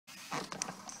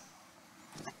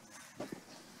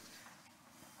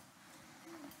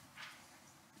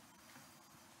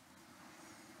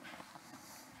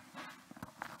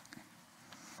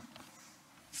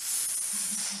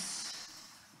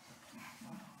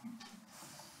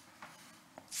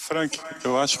Frank,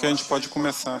 eu acho que a gente pode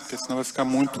começar, porque senão vai ficar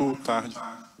muito tarde.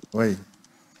 Oui.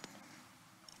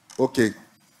 Okay.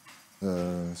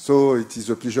 So it is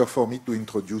a pleasure for me to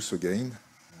introduce again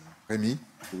Rémi,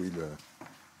 who will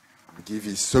give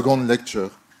his second lecture.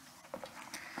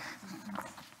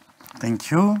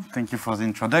 Thank you. Thank you for the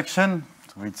introduction.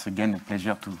 So it's again a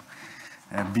pleasure to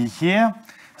be here.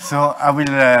 So I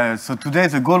will. So today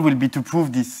the goal will be to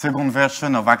prove this second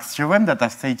version of Axe theorem that I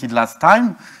stated last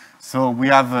time. So we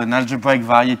have an algebraic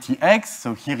variety X.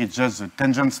 So here it's just the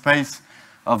tangent space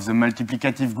of the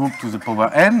multiplicative group to the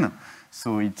power n.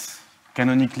 So it's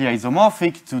canonically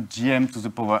isomorphic to Gm to the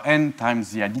power n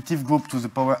times the additive group to the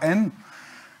power n.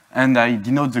 And I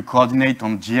denote the coordinate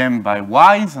on Gm by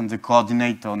y's and the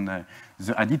coordinate on the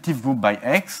additive group by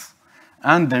x.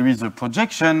 And there is a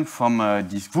projection from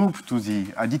this group to the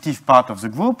additive part of the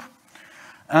group.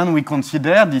 And we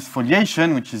consider this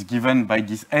foliation, which is given by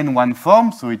this n1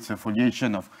 form. So it's a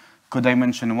foliation of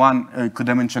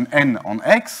codimension n on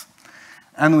x.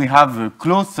 And we have a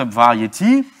closed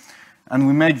subvariety. And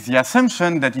we make the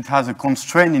assumption that it has a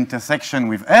constrained intersection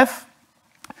with f.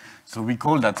 So we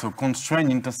call that so constrained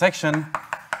intersection.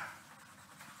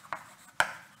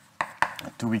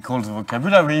 To recall the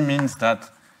vocabulary means that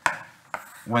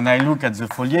when I look at the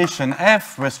foliation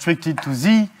f restricted to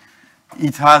z,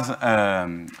 it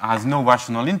has no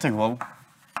rational integral.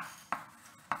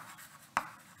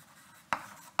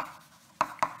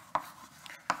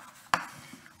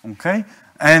 Okay,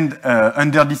 and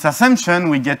under this assumption,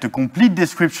 we get a complete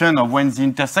description of when the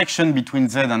intersection between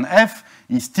z and f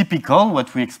is typical,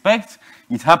 what we expect.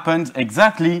 It happens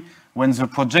exactly when the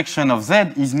projection of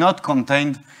z is not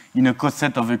contained in a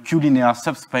coset of a Q-linear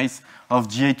subspace of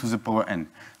Ga to the power n.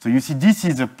 So you see this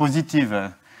is a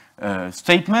positive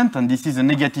statement and this is a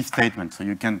negative statement. So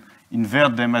you can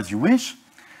invert them as you wish.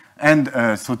 And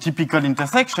so typical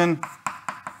intersection,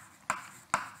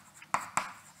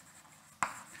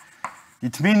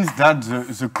 it means that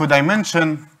the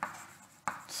codimension,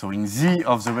 so in Z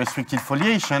of the restricted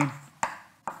foliation,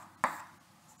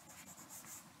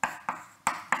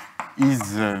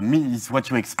 is what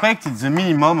you expect. It's the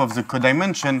minimum of the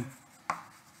codimension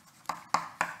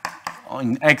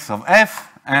in X of F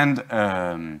and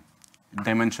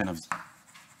dimension of Z.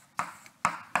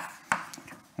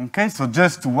 Okay, so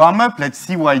just to warm up, let's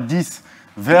see why this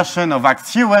version of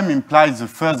Axe theorem implies the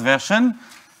first version.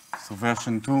 So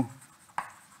version 2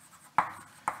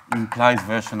 implies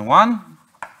version 1.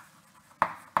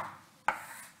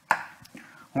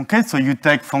 Okay, so you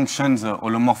take functions,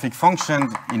 holomorphic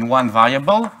functions in one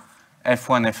variable,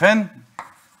 f1, fn.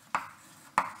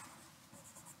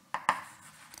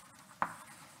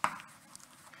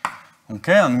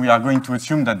 Okay, and we are going to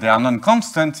assume that they are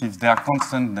non-constant. If they are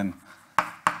constant, then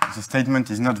the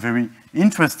statement is not very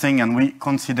interesting, and we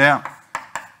consider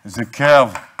the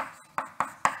curve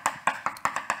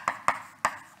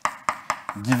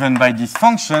given by these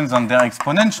functions and their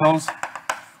exponentials,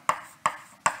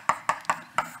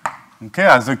 okay,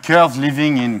 as a curve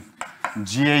living in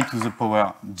Ga to the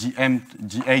power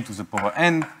Ga to the power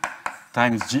n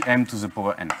times Gm to the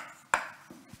power n.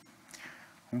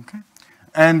 Okay.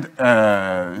 And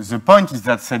the point is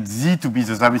that set Z to be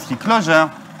the Zariski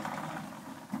closure,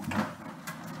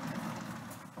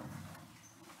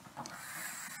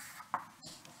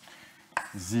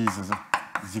 Z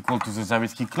is equal to the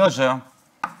Zariski closure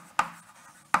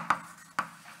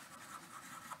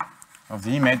of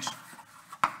the image.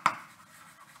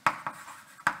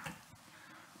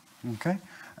 Okay,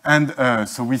 and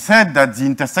so we said that the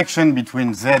intersection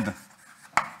between Z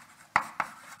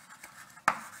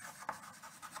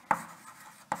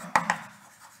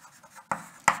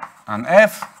and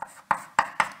F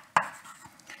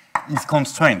is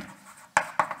constrained.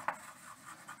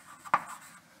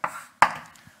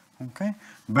 Okay,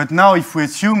 but now if we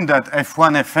assume that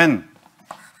F1, Fn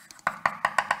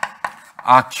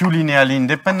are Q-linearly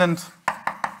independent,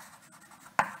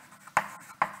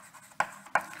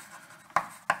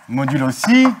 modulo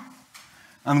C,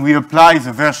 and we apply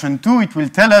the version 2, it will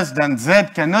tell us that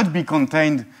Z cannot be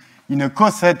contained in a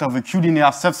coset of a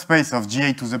Q-linear subspace of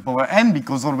Ga to the power n,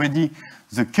 because already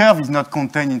the curve is not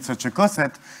contained in such a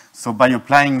coset. So by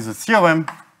applying the theorem,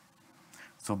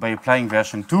 so by applying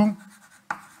version 2,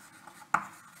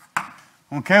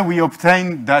 okay, we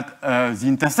obtain that the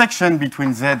intersection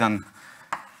between Z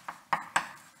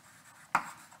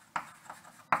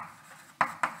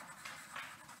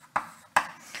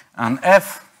and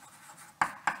F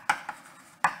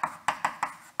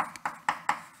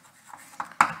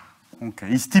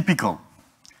okay, is typical.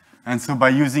 And so by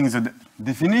using the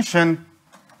definition,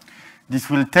 this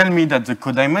will tell me that the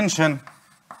codimension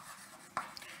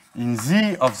in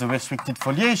Z of the restricted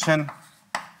foliation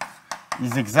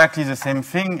is exactly the same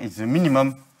thing. It's the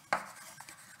minimum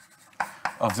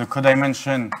of the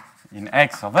codimension in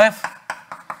X of F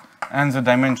and the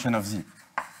dimension of Z.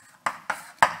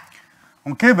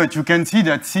 Okay, but you can see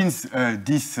that since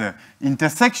this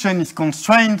intersection is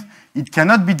constrained, it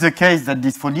cannot be the case that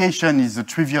this foliation is a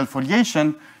trivial foliation,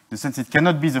 in the sense it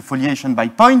cannot be the foliation by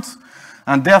points,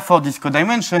 and therefore this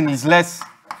codimension is less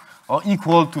or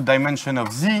equal to dimension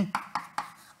of Z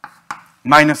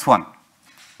minus 1.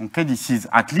 Okay, this is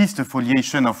at least a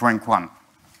foliation of rank 1.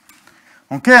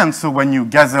 Okay, and so when you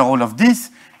gather all of this,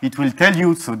 it will tell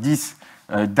you, so this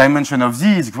dimension of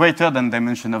Z is greater than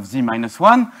dimension of Z minus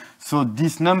 1. So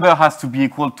this number has to be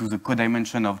equal to the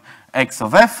codimension of X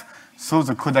of F. So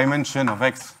the codimension of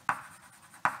X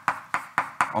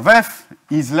of F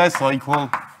is less or equal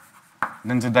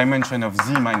than the dimension of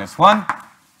Z minus 1.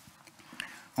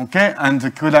 Okay, and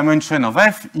the codimension of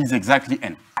F is exactly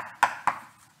n.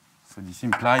 So this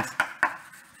implies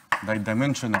that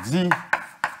dimension of Z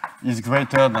is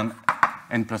greater than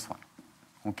n plus 1.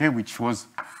 Okay, which was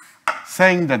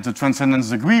saying that the transcendence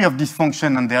degree of this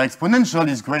function and their exponential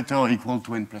is greater or equal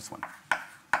to n plus 1.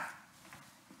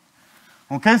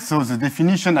 Okay, so the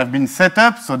definition has been set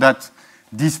up so that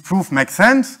this proof makes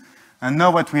sense. And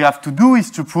now what we have to do is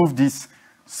to prove this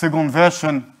second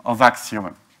version of Axe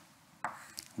theorem.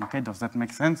 Okay, does that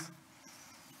make sense?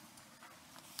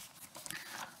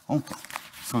 Okay,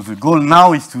 so the goal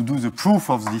now is to do the proof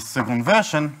of this second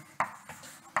version.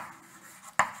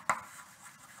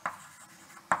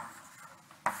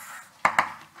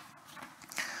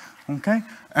 Okay,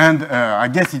 and I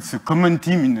guess it's a common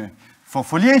theme for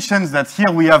foliations that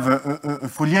here we have a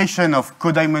foliation of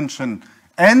codimension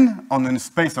n on a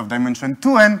space of dimension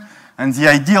 2n, and the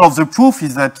idea of the proof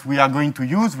is that we are going to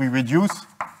use, we reduce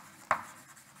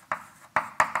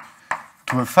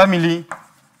to a family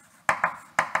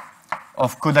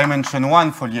of codimension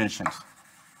 1 foliations.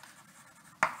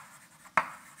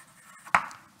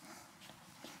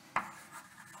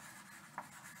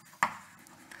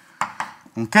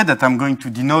 Okay, that I'm going to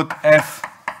denote F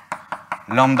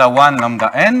lambda 1,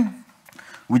 lambda n,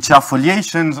 which are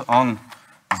foliations on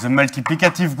the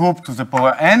multiplicative group to the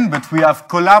power n, but we have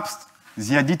collapsed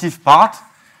the additive part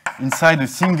inside a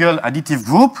single additive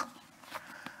group,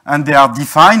 and they are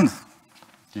defined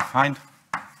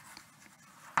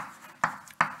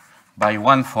by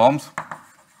one forms,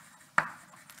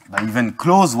 by even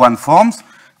closed one forms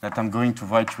that I'm going to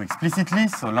write you explicitly.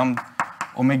 So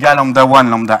omega lambda 1,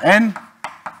 lambda n.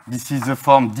 This is the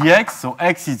form dx, so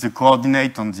x is the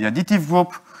coordinate on the additive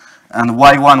group, and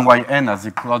y1, yn as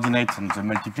the coordinates on the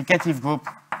multiplicative group.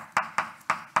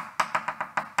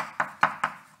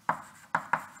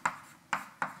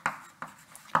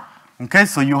 Okay,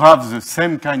 so you have the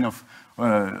same kind of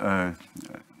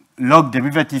log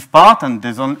derivative part, and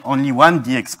there's only one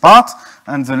dx part,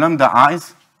 and the lambda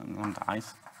i's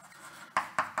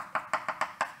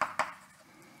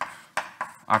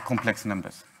are complex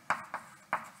numbers.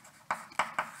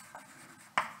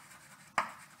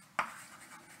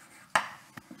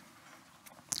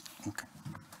 Okay.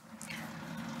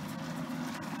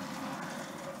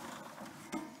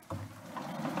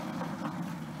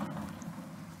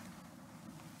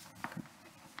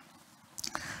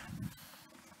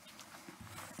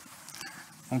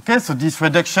 Okay, so this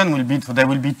reduction will be, so there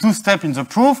will be two steps in the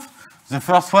proof. The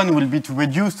first one will be to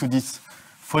reduce to these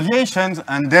foliations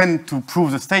and then to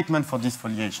prove the statement for these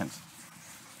foliations.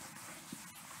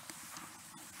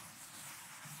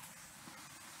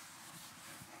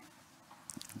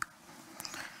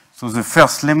 So the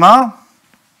first lemma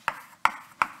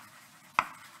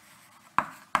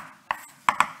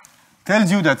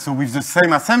tells you that, so with the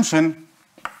same assumption,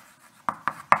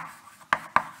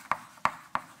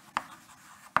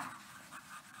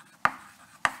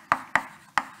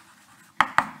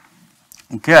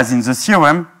 okay, as in the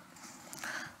theorem,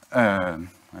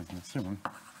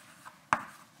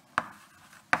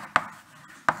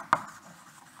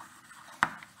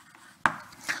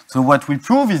 so what we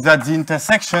prove is that the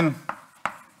intersection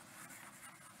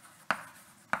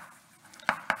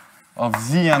of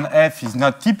Z and F is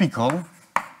not typical.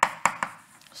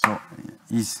 So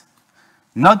is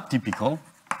not typical.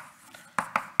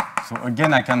 So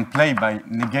again, I can play by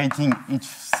negating each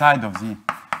side of the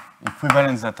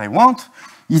equivalence that I want,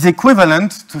 is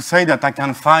equivalent to say that I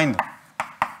can find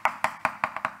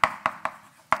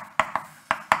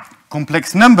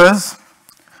complex numbers,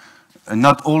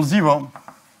 not all zero,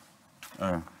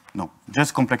 no,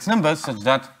 just complex numbers such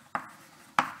that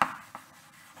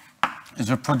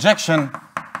the projection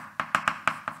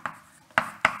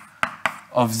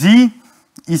of Z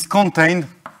is contained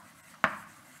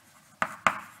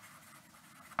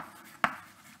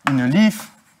a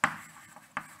leaf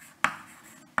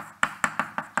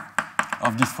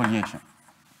of this foliation.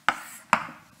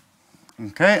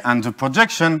 Okay, and the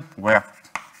projection where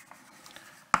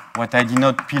what I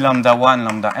denote P lambda 1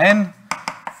 lambda n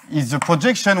is the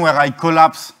projection where I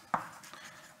collapse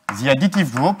the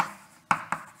additive group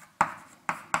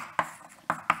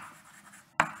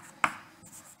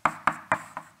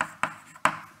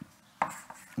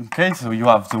okay, so you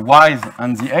have the y's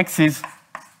and the x's,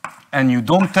 and you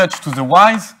don't touch to the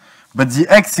y's, but the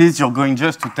x's you're going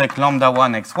just to take lambda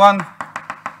 1 x1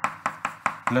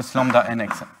 plus lambda n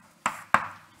xn.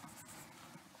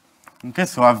 Okay,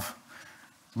 so I've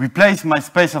replaced my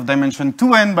space of dimension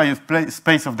 2n by a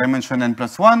space of dimension n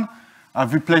plus 1.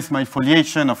 I've replaced my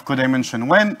foliation of codimension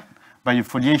 1 by a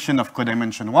foliation of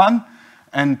codimension 1.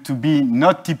 And to be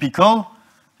not typical,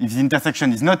 if the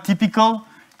intersection is not typical,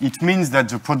 it means that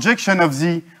the projection of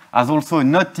Z has also a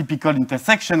not typical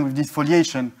intersection with this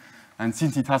foliation. And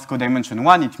since it has codimension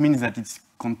 1, it means that it's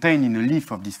contained in a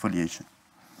leaf of this foliation.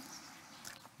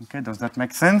 Okay, does that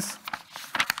make sense?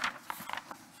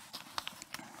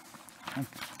 Okay.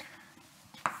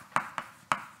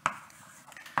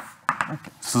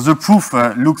 Okay. So the proof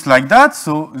looks like that.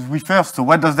 So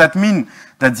what does that mean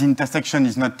that the intersection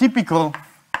is not typical?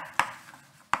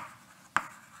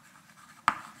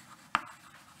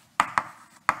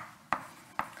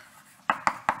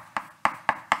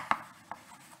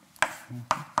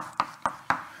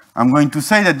 I'm going to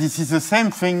say that this is the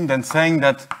same thing than saying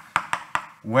that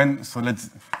the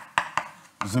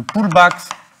pullbacks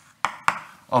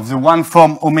of the one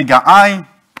form omega I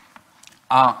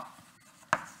are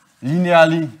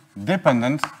linearly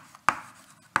dependent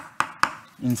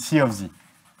in C of Z.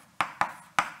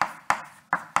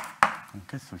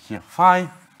 Okay, so here phi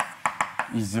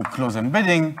is the close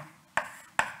embedding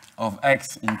of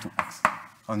x into x,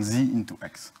 on Z into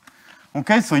x.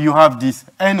 Okay, so you have these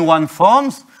n1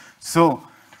 forms. So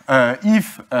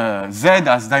if Z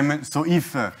has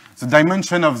if the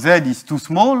dimension of Z is too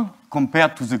small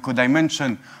compared to the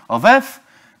codimension of F,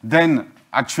 then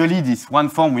actually this one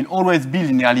form will always be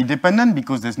linearly dependent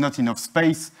because there's not enough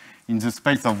space in the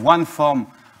space of one form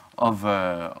of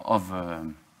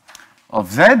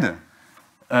Z.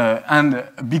 And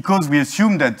because we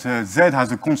assume that Z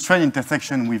has a constrained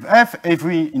intersection with F,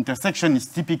 every intersection is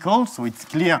typical, so it's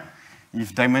clear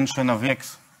if dimension of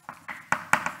X,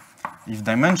 if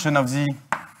dimension of Z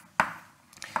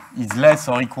is less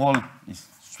or equal, is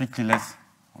strictly less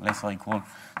or equal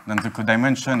than the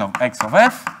codimension of X of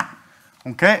F,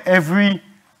 okay, every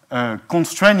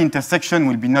constrained intersection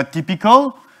will be not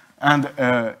typical, and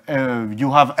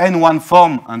you have n1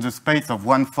 form and the space of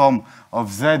one form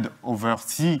of Z over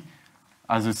C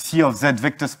as a C of Z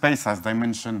vector space has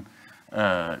dimension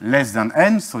less than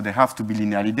n, so they have to be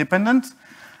linearly dependent.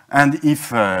 And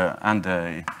if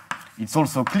it's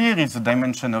also clear if the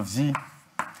dimension of Z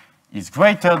is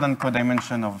greater than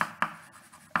codimension of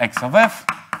X of F,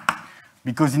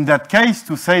 because in that case,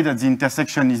 to say that the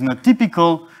intersection is not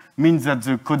typical means that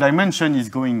the codimension is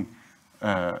going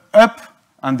up,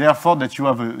 and therefore that you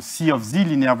have a C of Z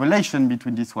linear relation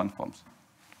between these one forms.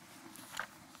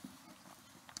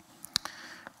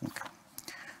 Okay.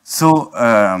 So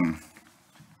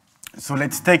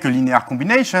let's take a linear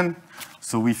combination.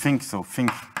 So we think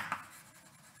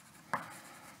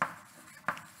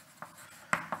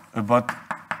about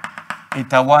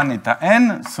eta 1, eta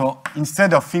n. So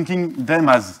instead of thinking them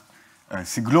as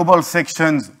global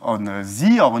sections on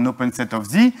Z or an open set of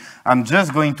Z, I'm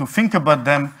just going to think about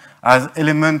them as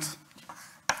elements,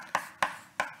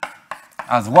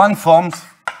 as one forms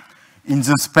in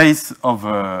the space of,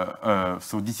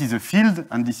 so this is a field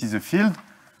and this is a field.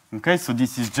 Okay, so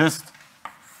this is just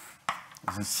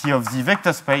the C of Z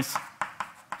vector space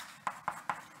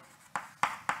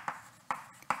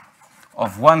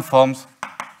of one forms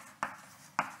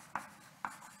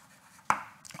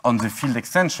on the field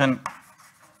extension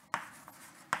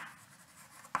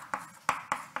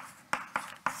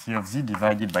C of Z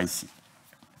divided by C.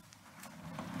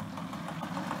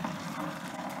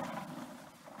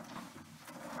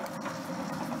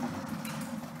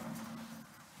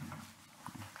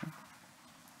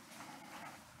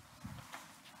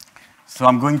 So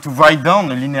I'm going to write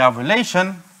down a linear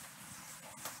relation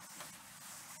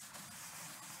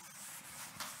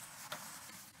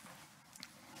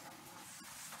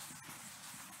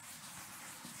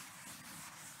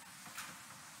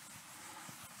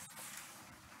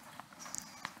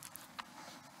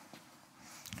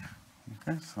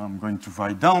okay, so I'm going to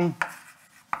write down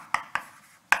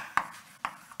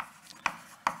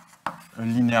a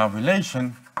linear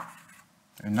relation,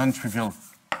 a non-trivial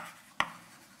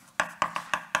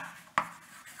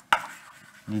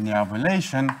linear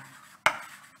relation.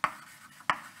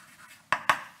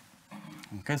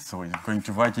 Okay, so we're going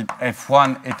to write it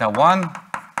F1 eta 1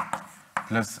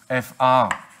 plus Fr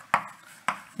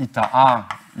eta r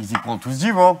is equal to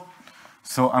 0.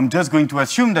 So I'm just going to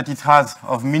assume that it has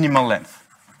of minimal length.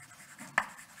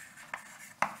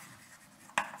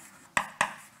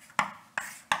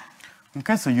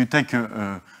 Okay, so you take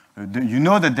you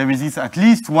know that there is at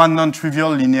least one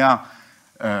non-trivial linear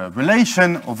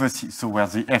relation over C, so where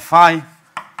the Fi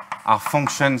are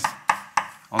functions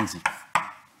on Z.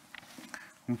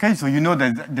 Okay, so you know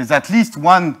that there's at least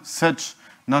one such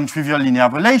non-trivial linear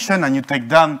relation, and you take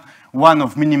down one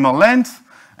of minimal length,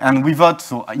 and without,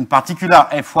 so in particular,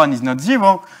 F1 is not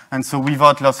 0, and so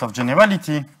without loss of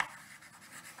generality,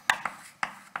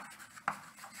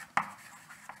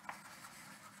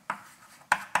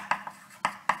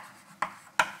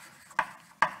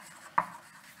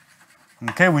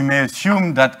 okay, we may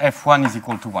assume that F1 is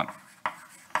equal to 1.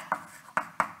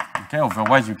 Okay,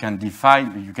 otherwise you can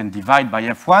divide by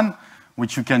F1,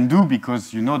 which you can do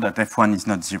because you know that F1 is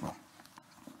not 0.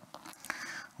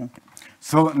 Okay.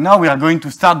 So now we are going to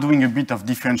start doing a bit of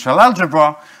differential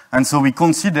algebra, and so we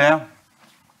consider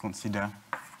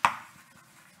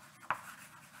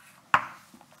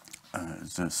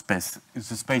the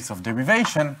space of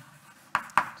derivation.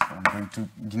 So I'm going to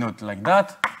denote like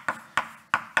that.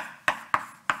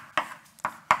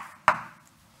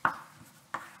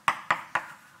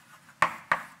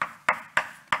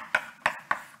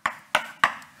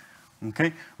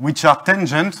 Okay, which are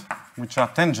tangent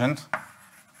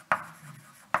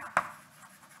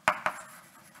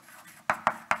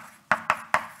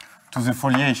to the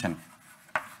foliation.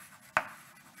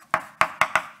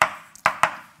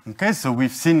 Okay, so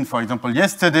we've seen, for example,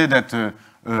 yesterday that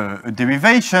a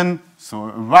derivation, so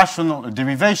a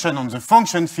derivation on the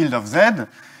function field of Z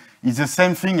is the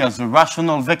same thing as a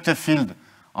rational vector field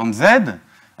on Z.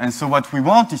 And so what we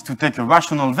want is to take a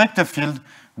rational vector field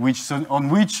on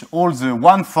which all the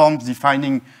one forms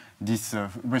defining this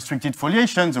restricted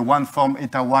foliation, the one form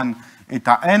eta 1,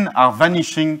 eta n, are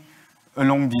vanishing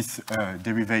along this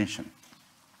derivation.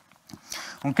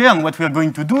 Okay, and what we are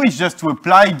going to do is just to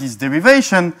apply this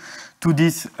derivation to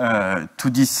this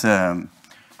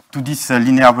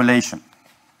linear relation.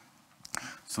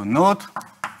 So note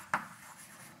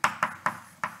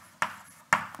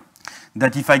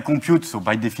that if I compute, so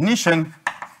by definition,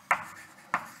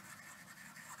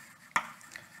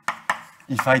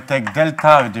 if I take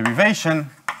delta a derivation,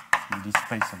 in this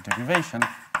space of derivation,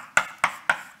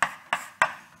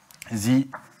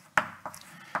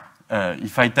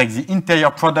 if I take the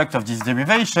interior product of this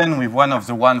derivation with one of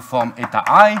the one form eta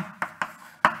I,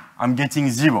 I'm getting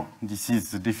 0. This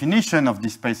is the definition of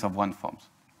this space of one forms.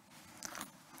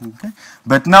 Okay.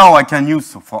 But now I can use,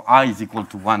 so for I is equal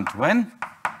to 1 to n.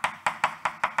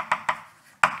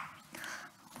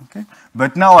 Okay.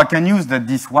 But now I can use that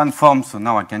this one form, so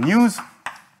now I can use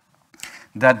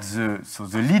that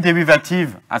the Lie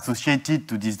derivative associated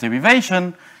to this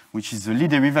derivation, which is the Lie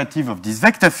derivative of this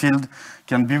vector field,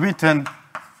 can be written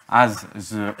as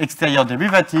the exterior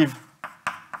derivative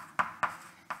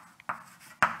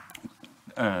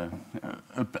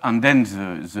and then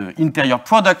the interior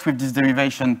product with this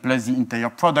derivation plus the interior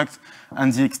product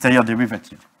and the exterior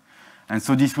derivative. And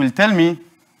so this will tell me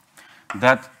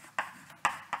that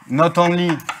not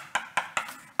only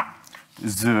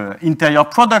the interior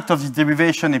product of this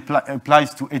derivation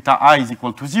applies to eta I is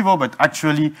equal to 0, but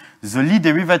actually the Lie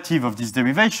derivative of this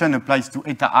derivation applies to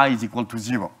eta I is equal to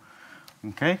 0.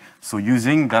 Okay, so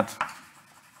using that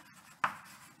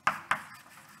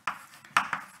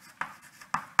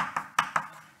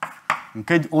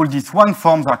okay, all these one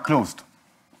forms are closed.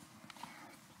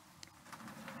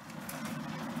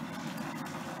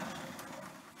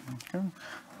 Okay.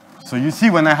 So you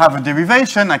see, when I have a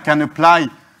derivation, I can apply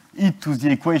it to the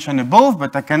equation above,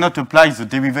 but I cannot apply the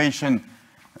derivation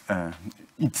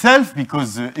itself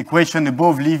because the equation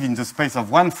above lives in the space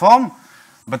of one form,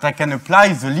 but I can apply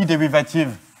the Lie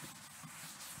derivative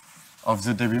of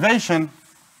the derivation,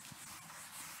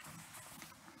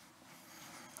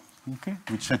 okay,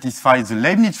 which satisfies the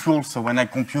Leibniz rule. So when I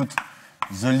compute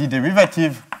the Lie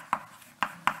derivative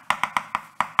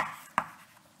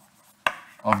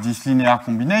of this linear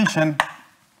combination,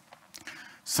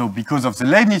 so because of the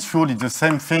Leibniz rule, it's the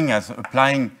same thing as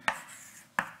applying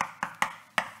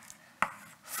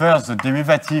first the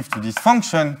derivative to this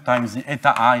function times the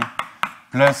eta I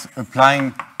plus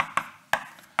applying,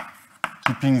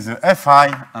 keeping the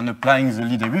Fi and applying the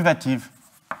Lie derivative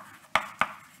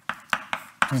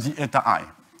to the eta I.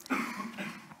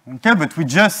 Okay, but we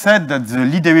just said that the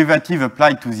Lie derivative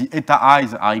applied to the eta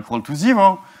i's are equal to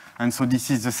 0, And so this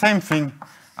is the same thing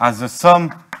as the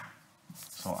sum,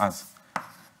 so as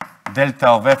delta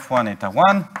of F1 eta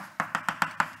 1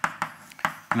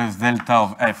 plus delta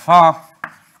of FR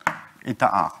eta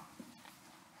R.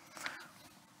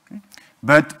 Okay.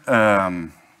 But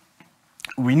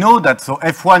we know that so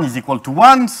F1 is equal to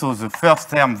 1, so the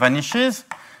first term vanishes.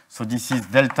 So this is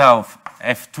delta of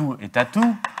F2 eta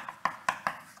 2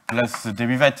 plus the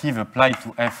derivative applied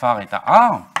to FR eta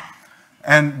R.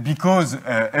 And because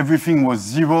everything was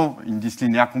 0 in this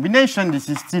linear combination, this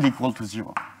is still equal to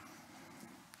 0.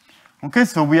 Okay,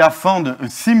 so we have found a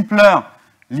simpler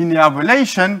linear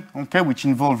relation, okay, which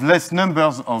involves less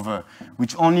numbers of,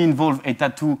 which only involve eta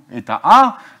 2, eta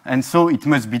R, and so it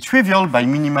must be trivial by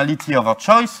minimality of our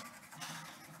choice.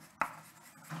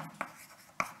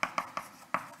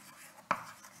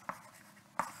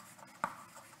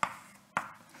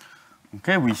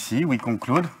 Okay, we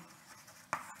conclude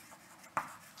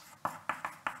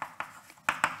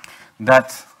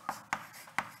that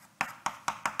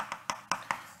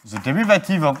the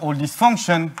derivative of all these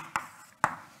functions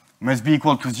must be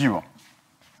equal to 0.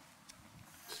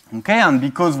 Okay, and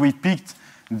because we picked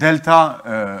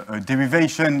delta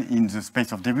derivation in the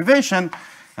space of derivation,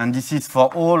 and this is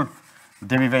for all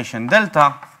derivation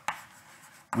delta,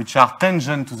 which are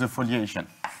tangent to the foliation.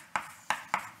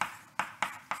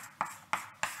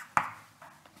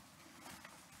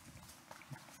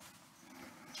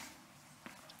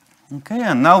 Okay,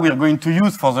 and now we are going to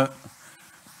use for the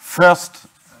first.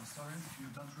 Sorry, you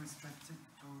don't restrict it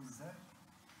to Z?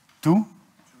 To? To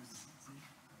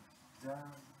Z,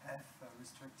 F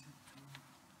restricted to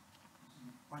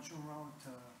what you wrote,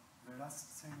 the last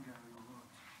thing you wrote.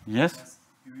 Yes?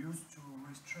 You used to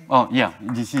restrict. Oh, yeah,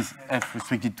 this is F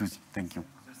restricted to Z. Thank you.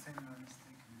 The same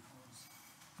mistake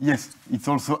before. Yes, it's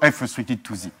also F restricted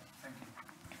to Z. Thank you.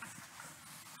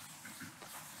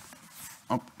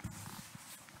 Hop.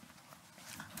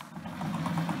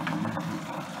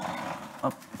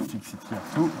 Hop, fix it here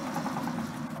too.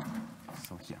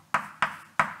 So here.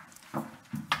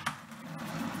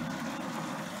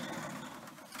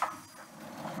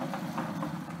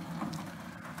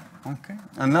 Okay,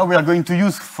 and now we are going to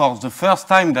use for the first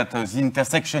time that the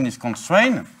intersection is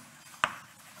constrained.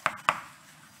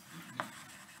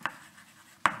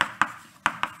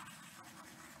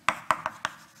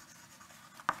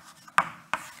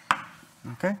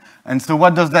 Okay, and so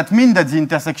what does that mean, that the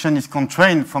intersection is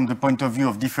constrained from the point of view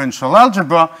of differential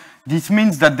algebra? This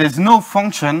means that there's no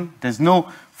function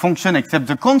except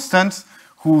the constants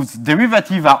whose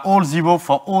derivatives are all 0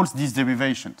 for all these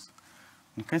derivations.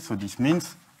 Okay, so this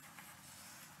means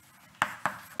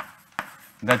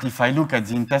that if I look at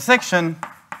the intersection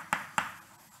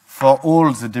for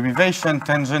all the derivation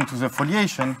tangent to the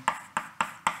foliation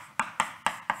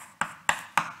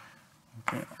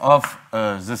of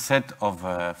the set of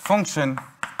function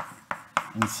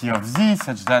in C of Z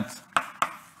such that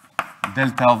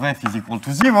delta of F is equal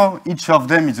to 0, each of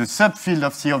them is a subfield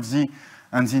of C of Z,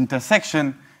 and the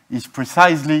intersection is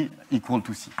precisely equal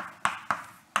to C.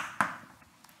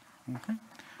 Okay?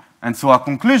 And so our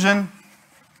conclusion,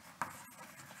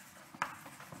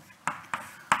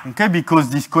 okay,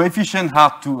 because these coefficients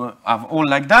have to have all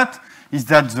like that, is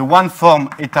that the one form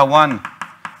eta 1,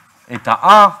 eta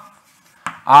R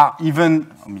are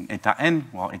even, eta n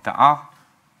or eta R,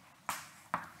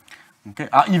 okay,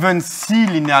 are even C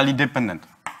linearly dependent.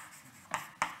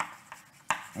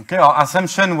 Okay, our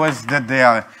assumption was that they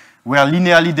were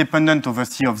linearly dependent over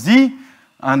C of Z,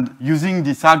 and using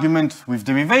this argument with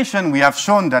derivation, we have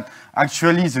shown that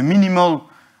actually the minimal,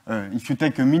 if you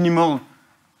take a minimal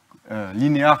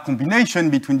linear combination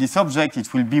between this object,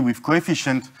 it will be with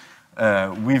coefficient,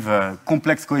 with a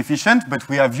complex coefficient, but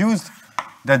we have used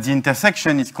that the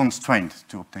intersection is constrained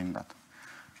to obtain that.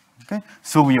 Okay,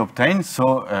 so we obtain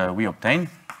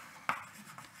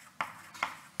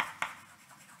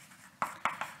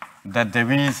that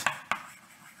there is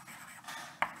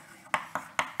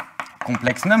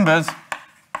complex numbers,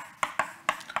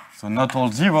 so not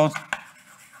all zeros,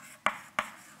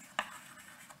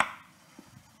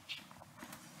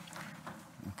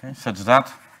 okay, such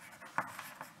that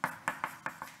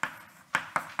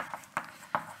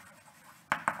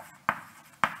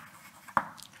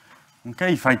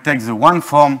okay, if I take the one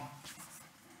form,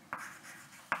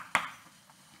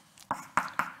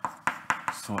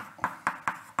 so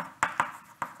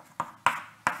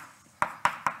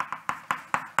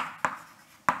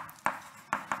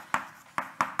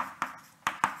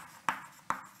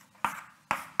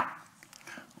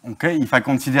okay, if I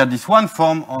consider this one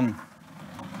form on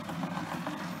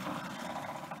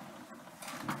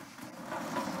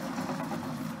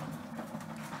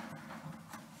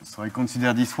So I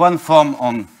consider this one form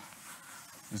on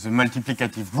the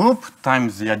multiplicative group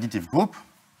times the additive group.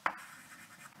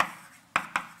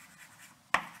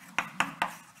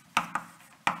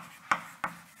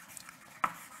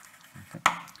 Okay.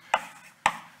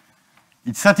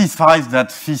 It satisfies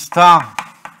that phi star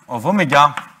of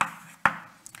omega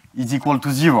is equal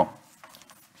to 0.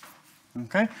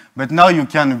 Okay, but now you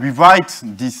can rewrite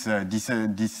this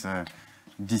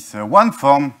one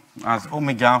form as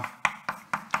omega.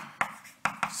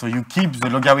 So you keep the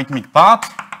logarithmic part.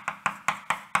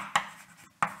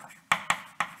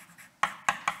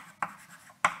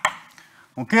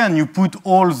 Okay, and you put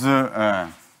all the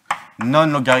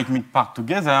non-logarithmic part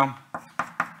together.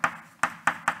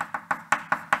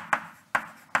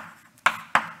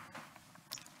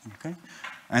 Okay,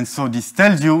 and so this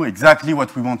tells you exactly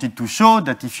what we wanted to show,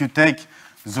 that if you take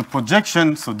the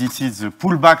projection, so this is the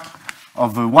pullback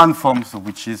of the one form, so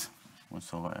which is a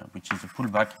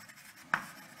pullback.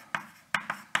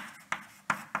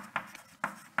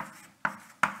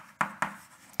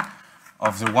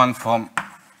 Of the one form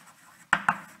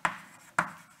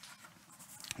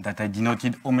that I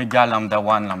denoted omega lambda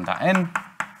 1 lambda n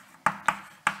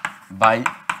by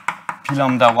p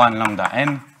lambda 1 lambda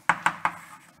n,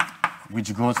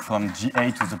 which goes from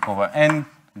ga to the power n,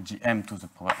 gm to the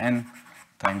power n,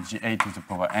 times ga to the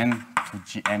power n, to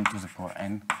gm to the power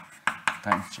n,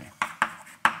 times j.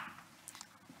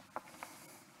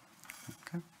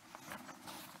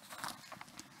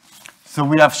 So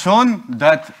we have shown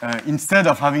that instead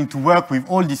of having to work with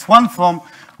all this one form,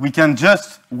 we can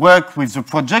just work with the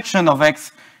projection of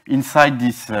x inside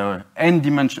this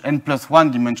n plus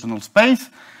 1 dimensional space,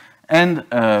 and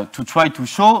to try to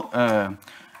show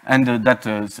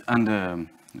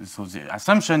so the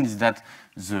assumption is that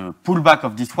the pullback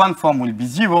of this one form will be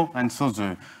 0, and so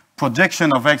the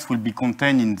projection of x will be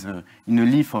contained in a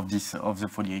leaf of the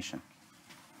foliation.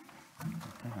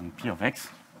 Okay, and p of x.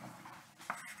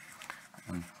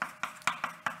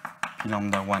 P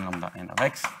lambda 1 lambda n of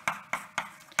x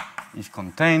is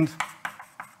contained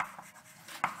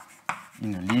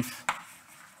in a leaf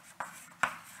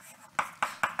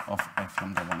of f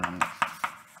lambda 1 lambda.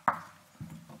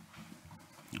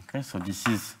 Okay, so this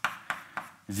is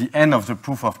the end of the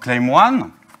proof of claim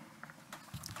 1.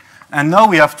 And now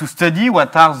we have to study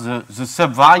what are the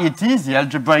subvarieties, the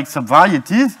algebraic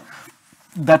subvarieties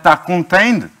that are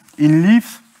contained in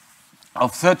leaves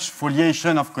of such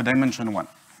foliation of codimension 1.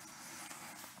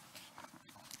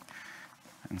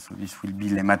 And so this will be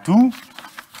lemma 2.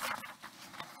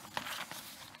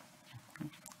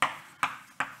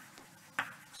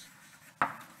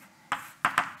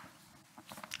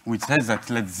 Which says that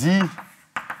let Z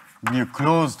be a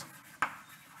closed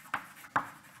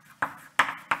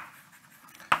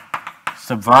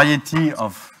subvariety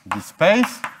of this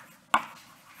space,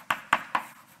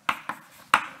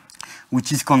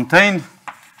 which is contained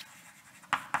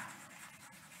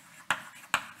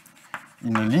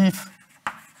in a leaf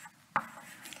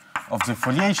of the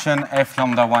foliation f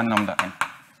lambda 1 lambda n.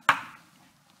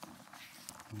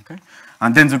 Okay?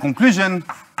 And then the conclusion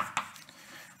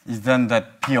is then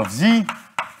that P of Z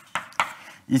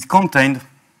is contained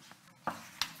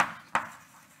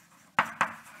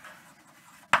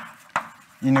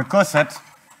in a coset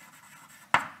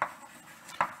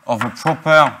of a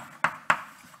proper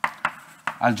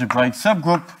algebraic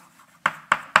subgroup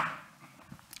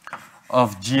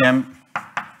of Gm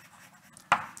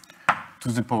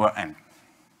to the power n.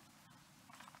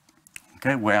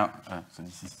 Okay, where, so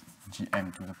this is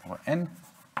Gm to the power n.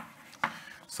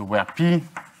 So where P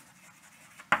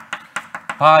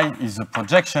pi is the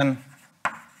projection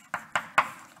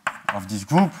of this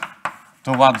group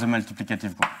towards the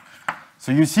multiplicative group.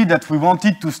 So you see that we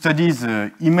wanted to study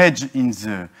the image in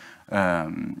the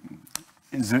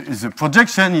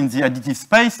projection in the additive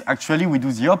space. Actually, we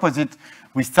do the opposite.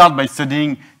 We start by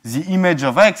studying the image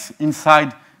of X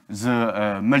inside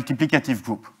the multiplicative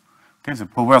group, okay, the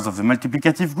powers of the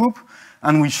multiplicative group,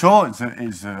 and we show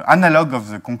the analog of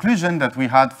the conclusion that we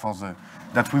had for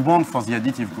that we want for the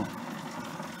additive group.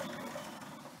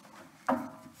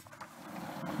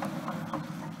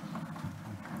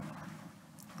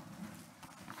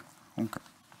 Okay.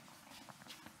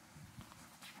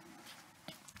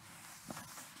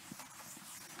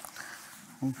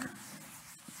 Okay.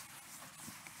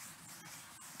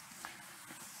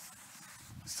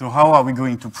 So how are we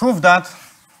going to prove that?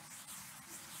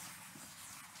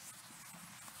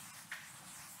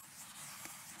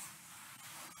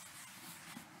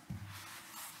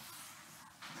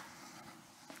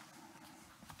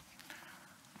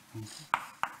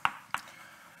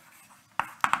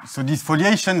 So these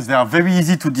foliations, they are very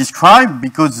easy to describe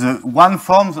because the one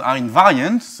forms are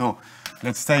invariant. So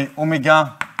let's say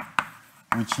omega,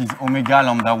 which is omega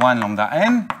lambda 1 lambda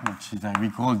n, which is we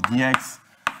call dx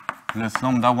plus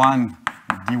lambda 1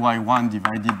 dy1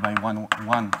 divided by 1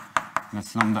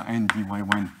 plus lambda n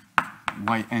dy1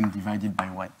 yn divided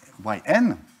by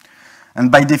yn.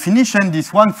 And by definition,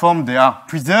 this one form, they are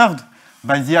preserved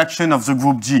by the action of the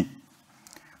group G.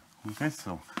 Okay,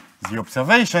 so the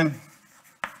observation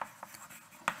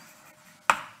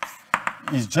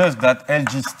is just that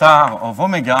Lg star of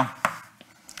omega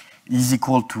is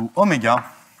equal to omega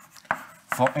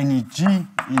for any G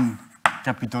in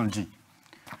capital G.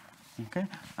 Okay?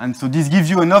 And so this gives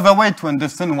you another way to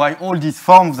understand why all these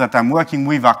forms that I'm working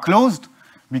with are closed,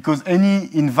 because any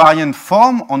invariant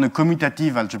form on a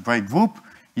commutative algebraic group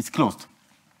is closed.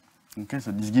 Okay,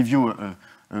 so this gives you a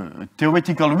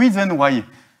theoretical reason why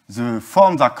the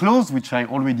forms are closed, which I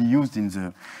already used in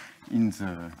the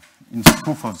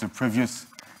proof of the previous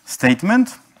statement.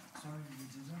 Sorry, you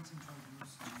didn't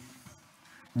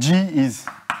introduce G is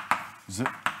the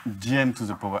gm to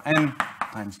the power n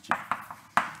times G.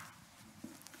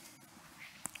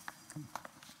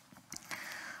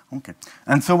 Okay,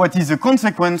 and so what is the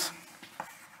consequence?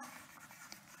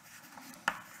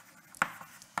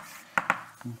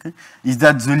 Okay, is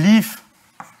that the leaf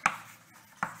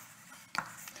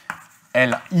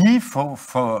LE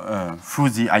through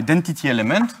the identity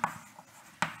element,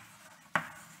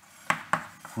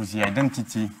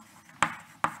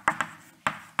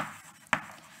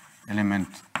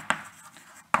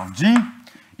 of G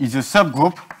is a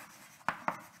subgroup,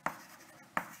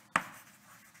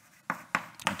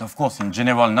 but of course in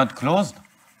general not closed,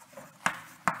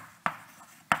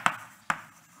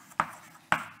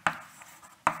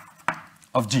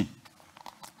 of G.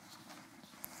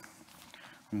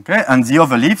 Okay, and the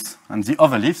overleafs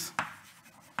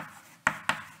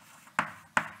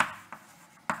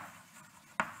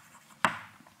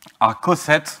are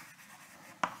cosets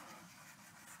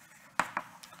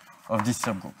of this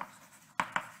subgroup.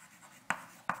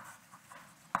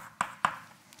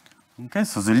 Okay,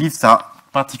 so the leaves are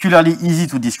particularly easy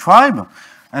to describe.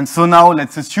 And so now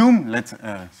let's assume, let's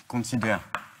consider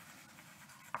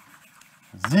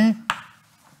Z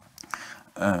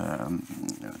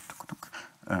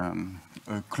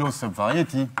a closed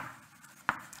subvariety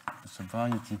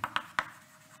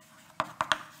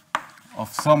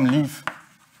of some leaf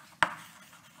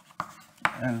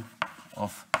L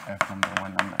of f lambda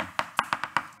 1 lambda n.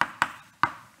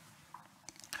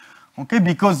 Okay,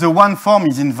 because the one form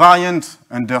is invariant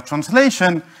under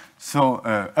translation, so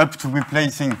up to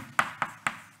replacing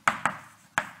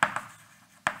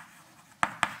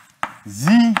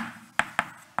Z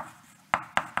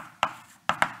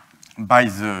by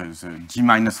the G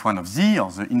minus 1 of Z,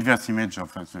 or the inverse image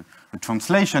of the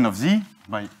translation of Z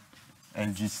by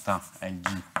Lg star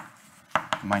Lg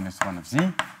minus 1 of Z,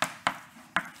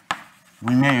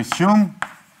 we may assume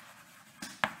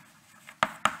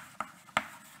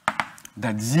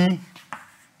that Z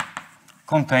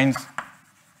contains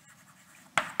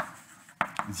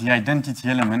the identity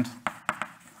element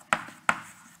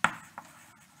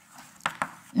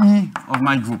E of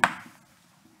my group.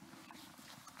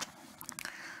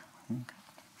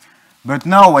 But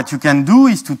now what you can do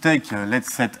is to take,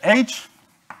 let's set H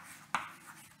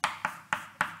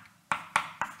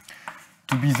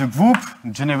to be the group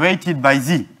generated by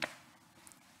Z.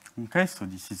 Okay, so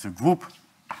this is a group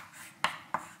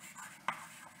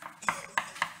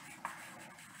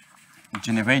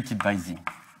generated by Z.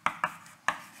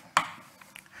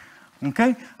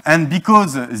 Okay, and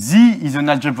because Z is an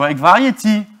algebraic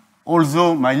variety,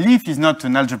 although my leaf is not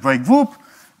an algebraic group,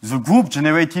 the group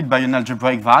generated by an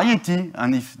algebraic variety,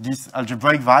 and if this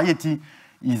algebraic variety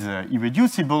is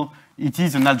irreducible, it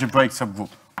is an algebraic subgroup.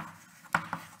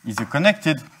 It's a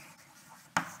connected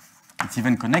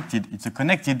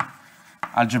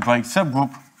algebraic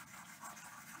subgroup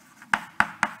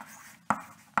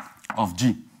of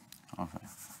G.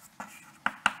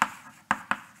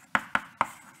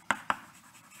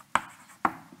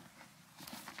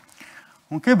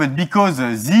 Okay, but because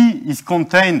Z is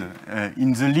contained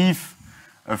in the leaf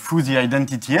through the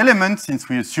identity element, since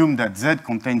we assume that Z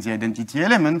contains the identity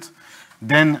element,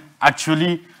 then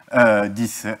actually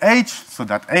this H, so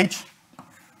that H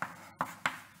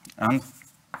and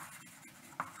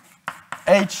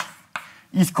H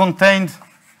is contained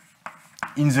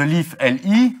in the leaf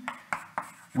LE,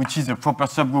 which is a proper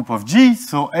subgroup of G,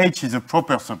 so H is a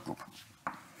proper subgroup.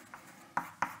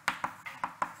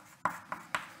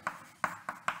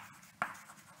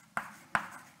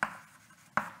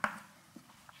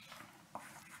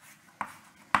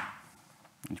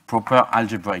 proper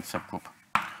algebraic subgroup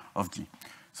of G.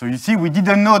 So you see, we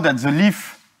didn't know that the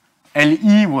leaf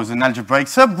LE was an algebraic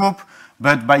subgroup,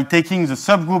 but by taking the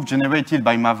subgroup generated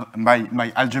by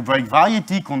my algebraic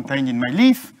variety contained in my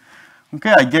leaf,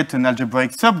 okay, I get an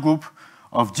algebraic subgroup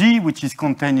of G which is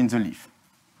contained in the leaf.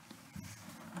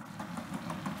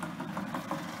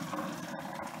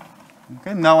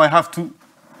 Okay, now I have to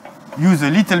use a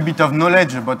little bit of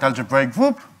knowledge about algebraic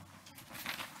group.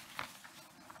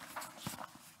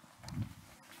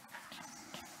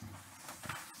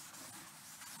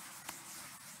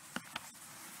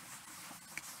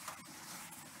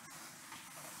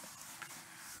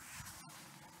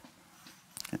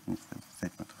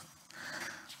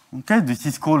 Okay, this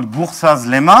is called Gursa's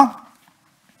lemma.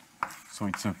 So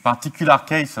it's a particular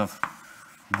case of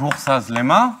Gursa's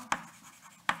lemma.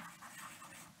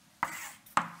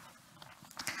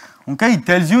 Okay, it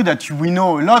tells you that we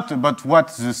know a lot about what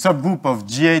the subgroup of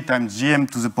GA times GM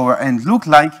to the power n look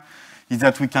like, is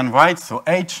that we can write, so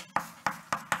H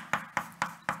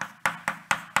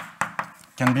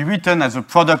can be written as a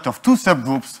product of two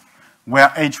subgroups where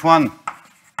H1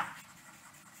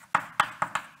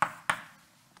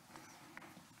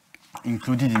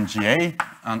 included in GA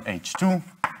and H2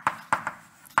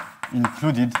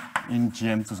 included in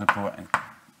GM to the power n.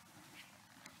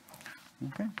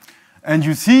 Okay. And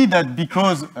you see that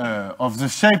because of the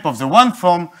shape of the one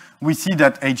form, we see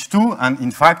that H2, and in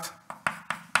fact,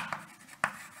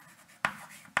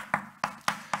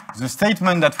 the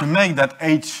statement that we make that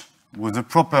H was a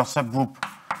proper subgroup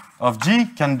of G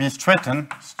can be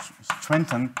strengthened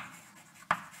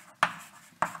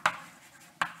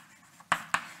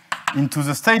into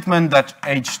the statement that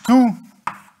H2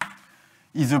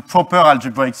 is a proper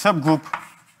algebraic subgroup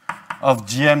of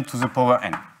GM to the power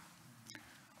n.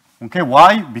 Okay,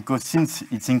 why? Because since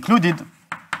it's included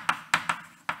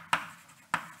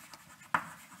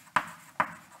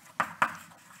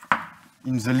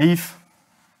in the leaf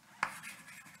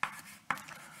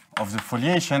of the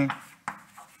foliation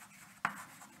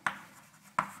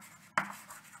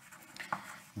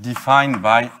defined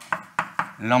by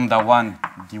lambda 1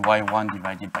 dy1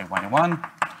 divided by y1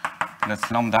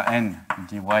 plus lambda n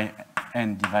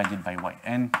dyn divided by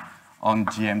yn on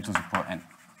gm to the power n.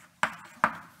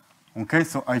 Okay,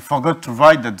 so I forgot to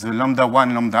write that the lambda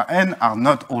 1, lambda n are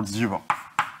not all 0.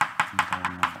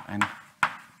 Lambda n,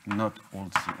 not all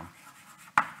 0.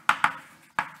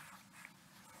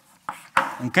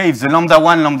 Okay, if the lambda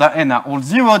 1, lambda n are all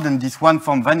 0, then this one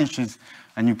form vanishes,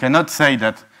 and you cannot say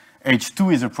that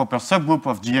H2 is a proper subgroup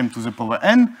of Gm to the power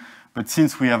n, but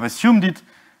since we have assumed it,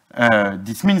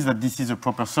 this means that this is a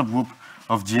proper subgroup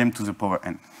of Gm to the power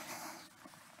n.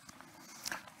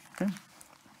 Okay.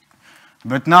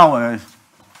 But now, okay.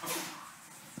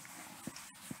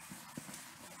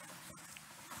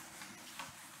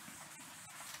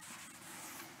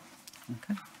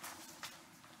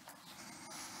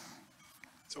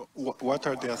 So what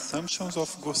are the assumptions of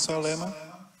Gursa's lemma?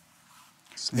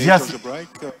 Algebraic,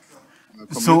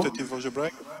 commutative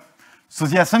algebraic? So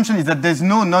the assumption is that there's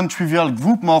no non-trivial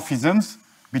group morphisms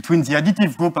between the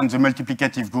additive group and the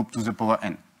multiplicative group to the power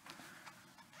n.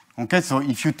 Okay, so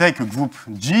if you take a group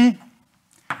G,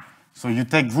 so you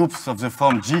take groups of the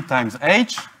form G times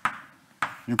H,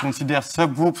 you consider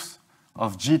subgroups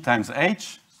of G times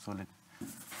H, so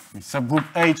subgroup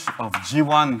H of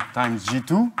G1 times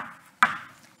G2,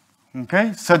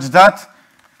 okay, such that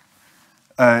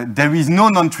there is no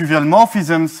non-trivial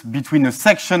morphisms between a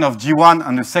section of G1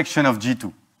 and a section of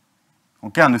G2.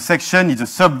 Okay, and a section is a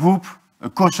subgroup, a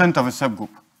quotient of a subgroup.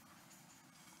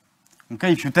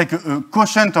 Okay, if you take a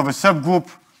quotient of a subgroup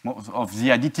of the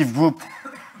additive group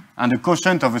and a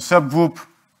quotient of a subgroup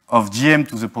of Gm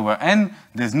to the power n,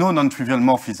 there's no non-trivial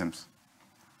morphisms.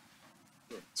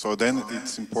 So then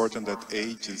it's important that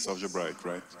H is algebraic,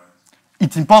 right?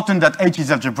 It's important that H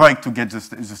is algebraic to get the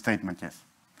statement, yes.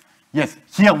 Yes,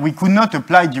 here we could not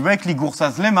apply directly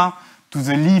Gursa's lemma to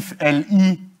the leaf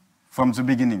LE from the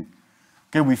beginning.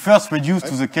 Okay, we first reduced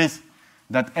to the case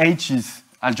that H is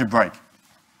algebraic.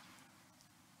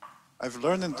 I've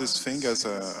learned this thing as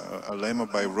a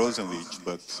lemma by Rosenlicht,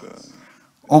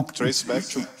 but trace back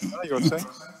to you're saying?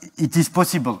 It is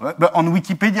possible, but on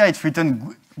Wikipedia it's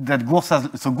written that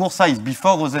Gursa is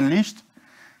before Rosenlicht,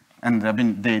 and I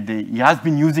mean he has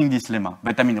been using this lemma.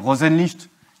 But I mean Rosenlicht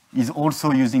is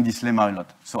also using this lemma a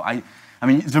lot. So I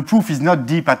mean the proof is not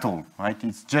deep at all, right?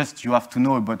 It's just you have to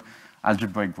know about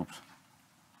algebraic groups.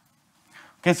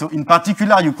 Okay, so in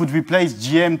particular you could replace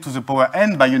Gm to the power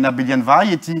n by an abelian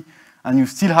variety, and you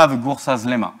still have a Gursa's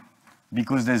lemma,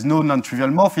 because there's no non-trivial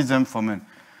morphism from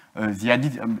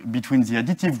between the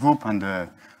additive group and an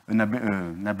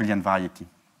abelian variety.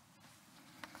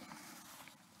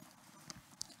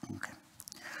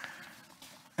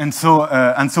 And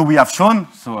so we have shown,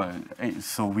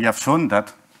 so we have shown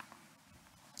that,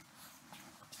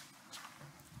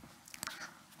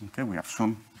 okay, we have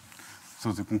shown,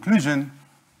 so the conclusion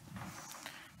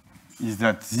is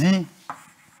that Z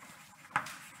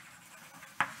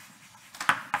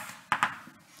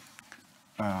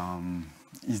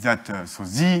is that, so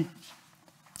Z,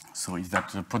 so is that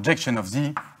the projection of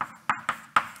Z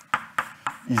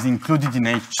is included in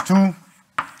H2,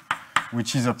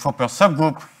 which is a proper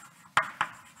subgroup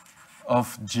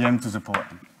of Gm to the power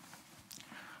n.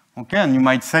 Okay, and you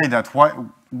might say that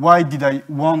why did I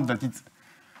want that it's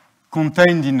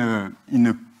contained in a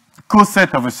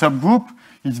coset of a subgroup?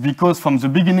 It's because from the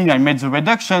beginning I made the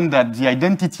reduction that the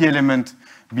identity element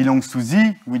belongs to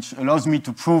Z, which allows me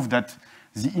to prove that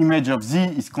the image of Z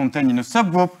is contained in a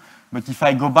subgroup. But if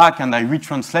I go back and I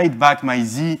retranslate back my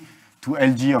Z to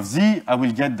LG of Z, I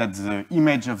will get that the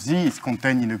image of Z is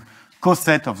contained in a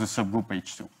coset of the subgroup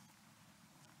H2.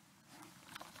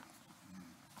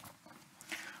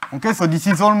 Okay, so this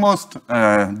is almost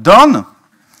done,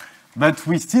 but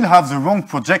we still have the wrong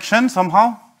projection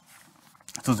somehow.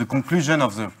 So the conclusion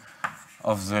of the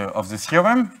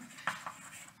theorem.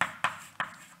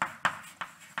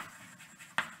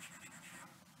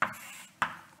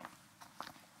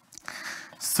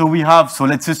 So we have, so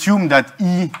let's assume that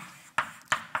E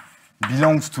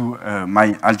belongs to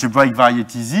my algebraic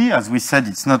variety Z. As we said,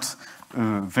 it's not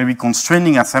a very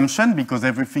constraining assumption because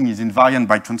everything is invariant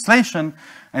by translation.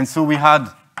 And so we had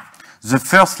the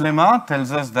first lemma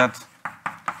tells us that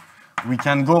we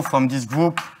can go from this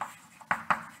group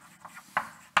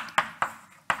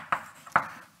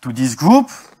to this group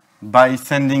by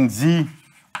sending Z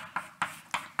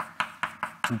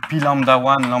to P lambda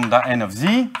 1 lambda n of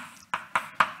Z,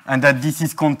 and that this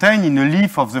is contained in a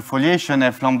leaf of the foliation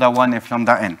f lambda 1 f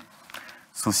lambda n.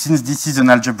 So since this is an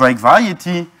algebraic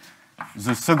variety,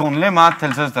 the second lemma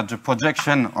tells us that the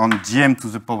projection on Gm to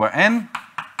the power n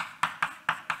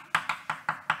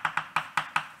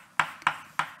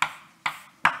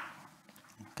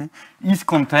is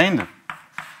contained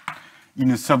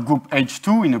in a subgroup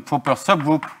H2, in a proper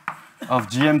subgroup of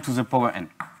Gm to the power n.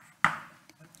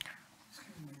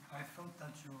 Excuse me, I thought that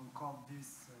you called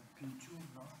this P2,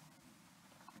 no?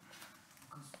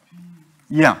 Because P...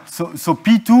 Yeah, so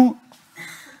P2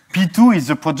 is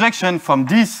the projection from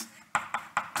this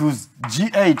to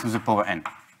Ga to the power n.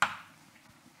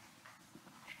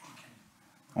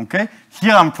 Okay?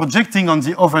 Here I'm projecting on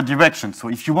the other direction. So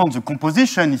if you want, the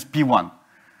composition is P1.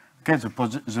 Okay, the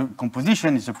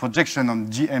composition is a projection on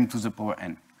Gm to the power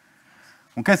n.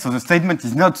 Okay, so the statement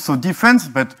is not so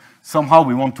different, but somehow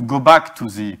we want to go back to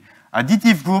the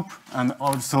additive group and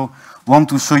also want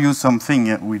to show you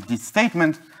something with this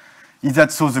statement. Is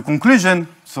that so the conclusion,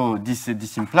 so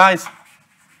this implies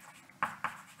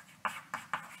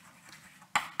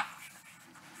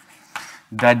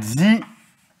that Z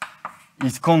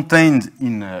is contained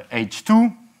in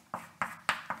H2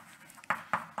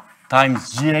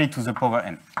 times Ga to the power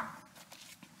n.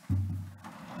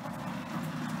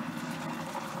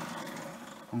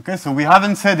 Okay, so we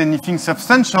haven't said anything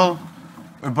substantial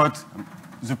about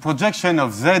the projection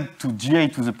of Z to Ga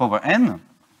to the power n.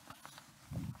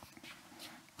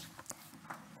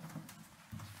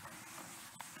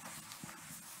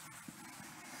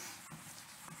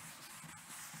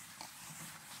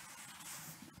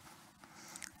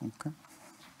 Okay.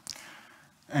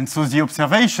 And so the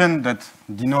observation that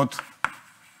denote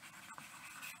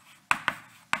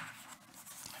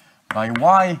by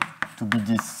Y to be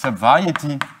this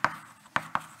subvariety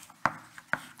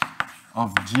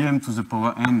of Gm to the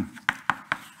power n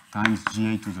times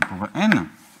Ga to the power n.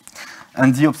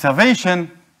 And the observation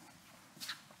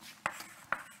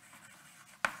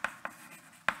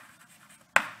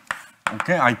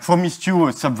okay, I promised you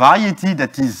a subvariety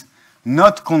that is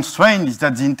not constrained, is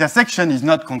that the intersection is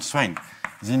not constrained.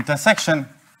 The intersection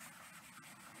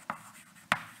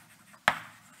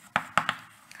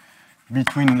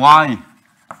between Y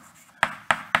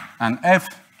and F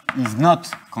is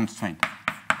not constrained.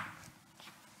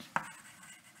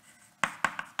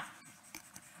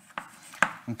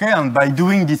 Okay, and by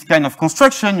doing this kind of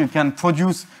construction, you can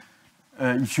produce,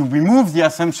 if you remove the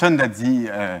assumption that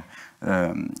the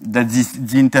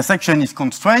intersection is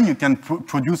constrained, you can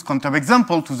produce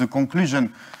counterexample to the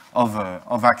conclusion of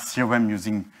Axe theorem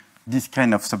using this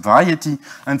kind of subvariety.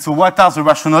 And so what are the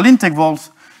rational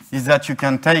integrals is that you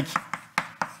can take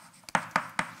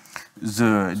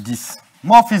this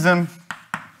morphism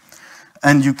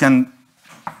and you can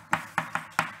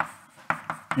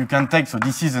take, so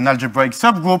this is an algebraic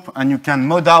subgroup, and you can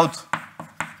mod out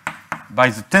by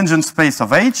the tangent space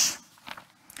of H,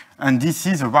 and this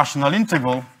is a rational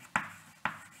integral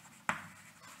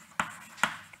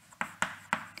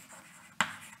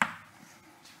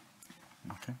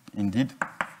indeed,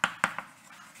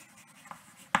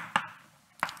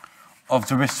 of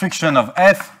the restriction of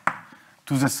f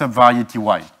to the subvariety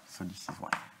y. So this is y.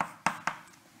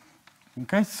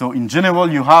 Okay, so in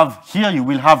general, you have here, you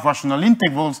will have rational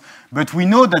integrals, but we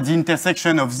know that the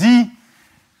intersection of z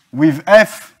with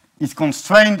f is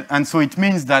constrained, and so it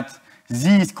means that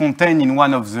z is contained in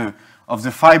one of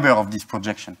the fiber of this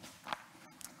projection.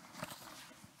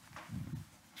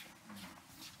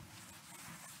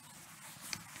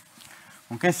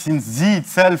 Okay, since z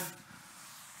itself,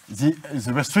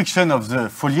 the restriction of the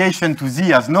foliation to z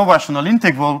has no rational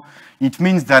integral, it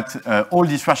means that all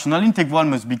this rational integral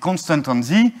must be constant on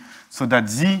z, so that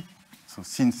z, so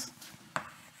since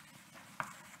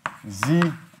z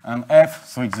and f,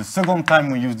 so it's the second time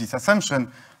we use this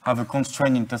assumption, have a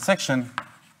constrained intersection.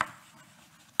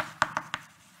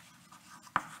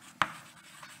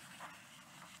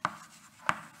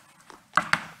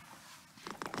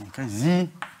 Okay, z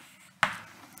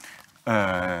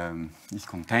is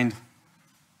contained,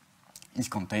 z is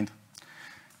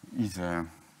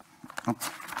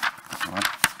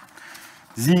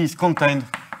contained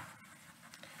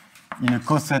in a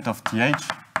coset of th,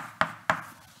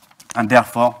 and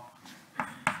therefore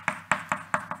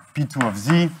P2 of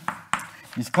z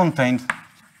is contained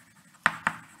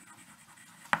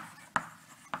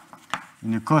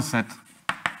in a coset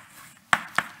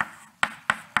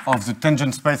of the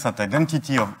tangent space at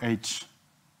identity of H.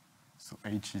 So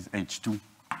H is H2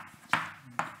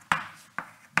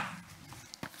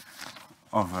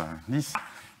 of this.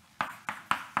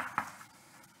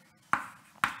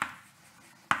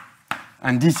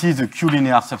 And this is a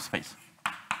Q-linear subspace.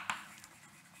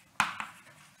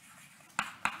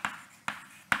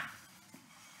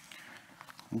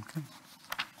 Okay.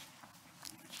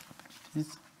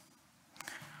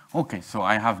 Okay, so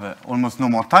I have almost no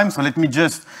more time, so let me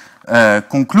just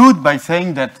conclude by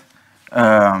saying that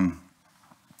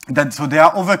so there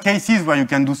are other cases where you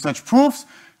can do such proofs.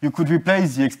 You could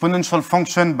replace the exponential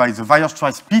function by the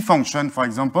Weierstrass P function, for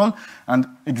example, and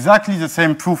exactly the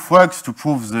same proof works to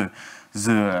prove the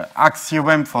Axe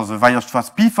theorem for the Weierstrass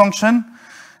P function.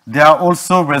 There are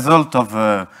also results of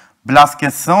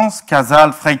Blas-Kessens,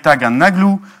 Casal, Freytag, and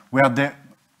Naglu, where they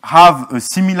have a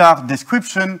similar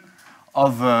description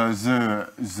of the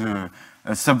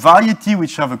subvariety,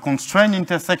 which have a constrained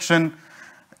intersection,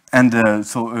 and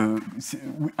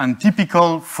and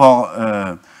typical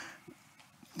for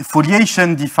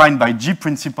foliation defined by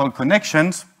G-principal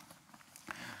connections.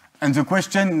 And the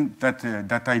question that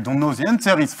I don't know the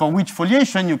answer is for which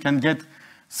foliation you can get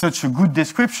such a good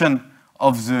description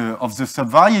of the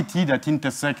subvariety that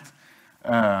intersect,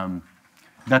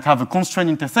 that have a constrained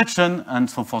intersection, and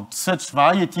so for such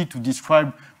variety to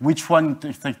describe which one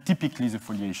intersects typically the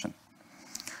foliation.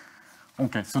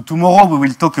 Okay, so tomorrow we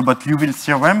will talk about Liouville's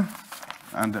theorem,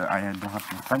 and I don't have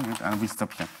enough time, and we'll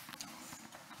stop here.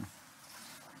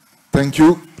 Thank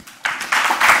you.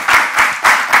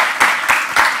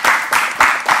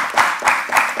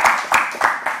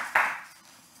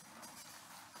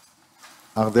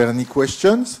 Are there any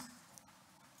questions?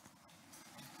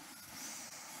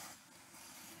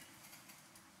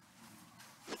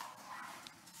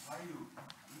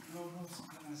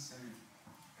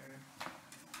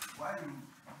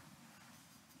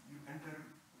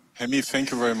 Hemi, thank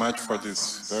you very much for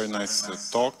this very nice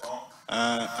talk.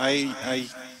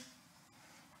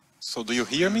 So do you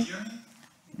hear me?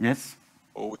 Yes.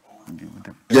 Oh.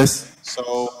 Yes.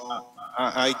 So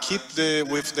I keep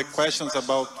with the questions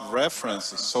about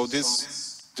references. So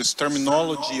this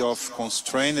terminology of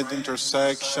constrained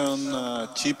intersection,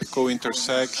 typical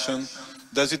intersection,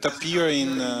 does it appear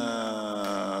in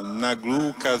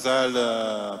Naglu Casal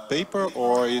paper,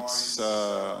 or it's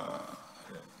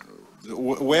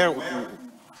where?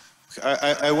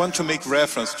 I want to make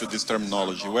reference to this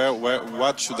terminology.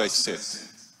 What should I sit?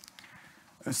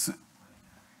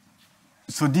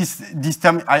 So this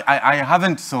term, I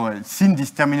haven't seen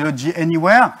this terminology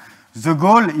anywhere. The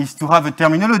goal is to have a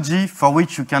terminology for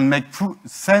which you can make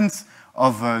sense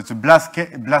of the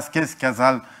Blas-Kessens,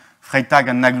 Casal, Freytag,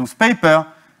 and Naglu's paper,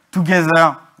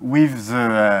 together with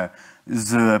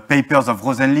the papers of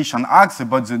Rosenlich and Axe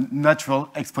about the natural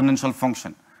exponential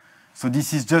function. So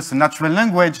this is just a natural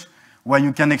language where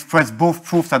you can express both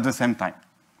proofs at the same time.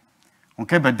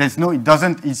 Okay, but there's no, it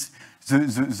doesn't,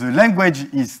 the language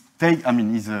is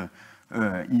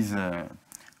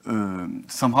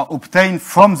somehow obtained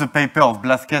from the paper of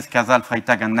Blas-Kessens, Casal,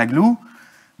 Freytag, and Naglu,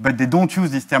 but they don't use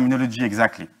this terminology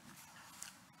exactly.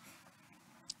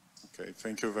 Okay,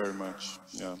 thank you very much.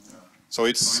 Yeah. So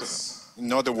it's,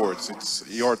 in other words, it's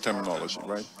your terminology,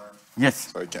 right?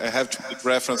 Yes. So I have to make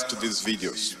reference to these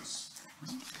videos.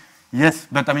 Yes,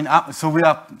 but I mean,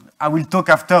 I will talk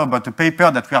after about a paper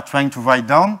that we are trying to write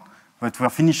down, but we are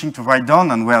finishing to write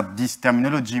down, and where this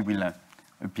terminology will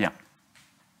appear.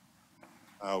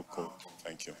 Oh, cool.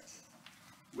 Thank you.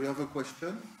 We have a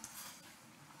question.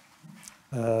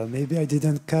 Maybe I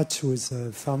didn't catch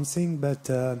with something, but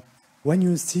when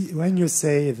you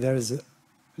say there's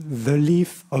the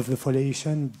leaf of the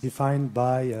foliation defined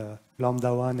by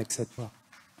lambda 1, etc.,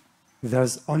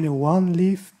 there's only one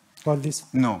leaf for this?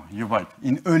 No, you're right.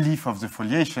 In a leaf of the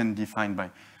foliation defined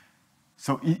by,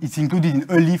 so it's included in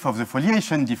a leaf of the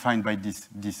foliation defined by this.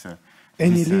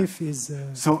 Any leaf is.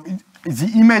 So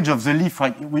the image of the leaf,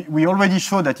 right, we already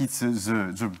showed that it's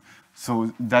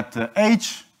so that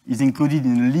H is included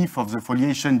in the leaf of the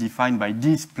foliation defined by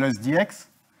this plus dx,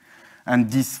 and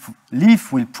this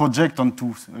leaf will project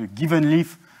onto a given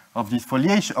leaf of this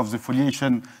foliation of the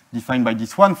foliation defined by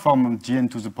this one form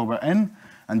gn to the power n,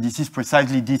 and this is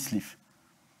precisely this leaf.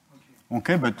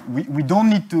 Okay, but we don't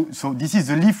need to. So this is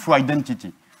the leaf for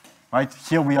identity, right?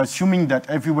 Here we are assuming that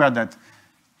everywhere that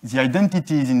the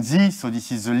identity is in Z, so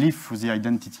this is the leaf for the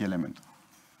identity element.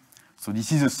 So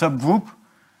this is a subgroup,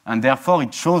 and therefore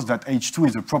it shows that H2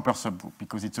 is a proper subgroup,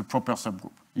 because it's a proper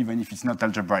subgroup, even if it's not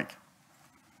algebraic.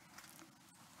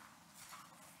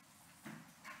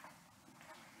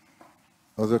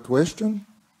 Other question?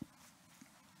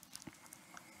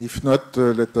 If not,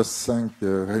 let us thank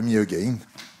Rémi again.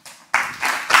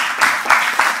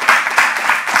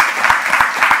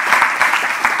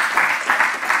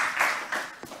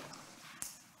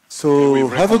 So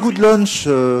have a good lunch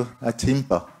at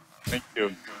IMPA. Thank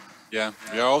you. Yeah,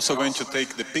 we are also going to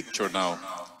take the picture now.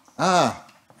 Ah,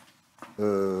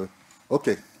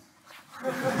 okay.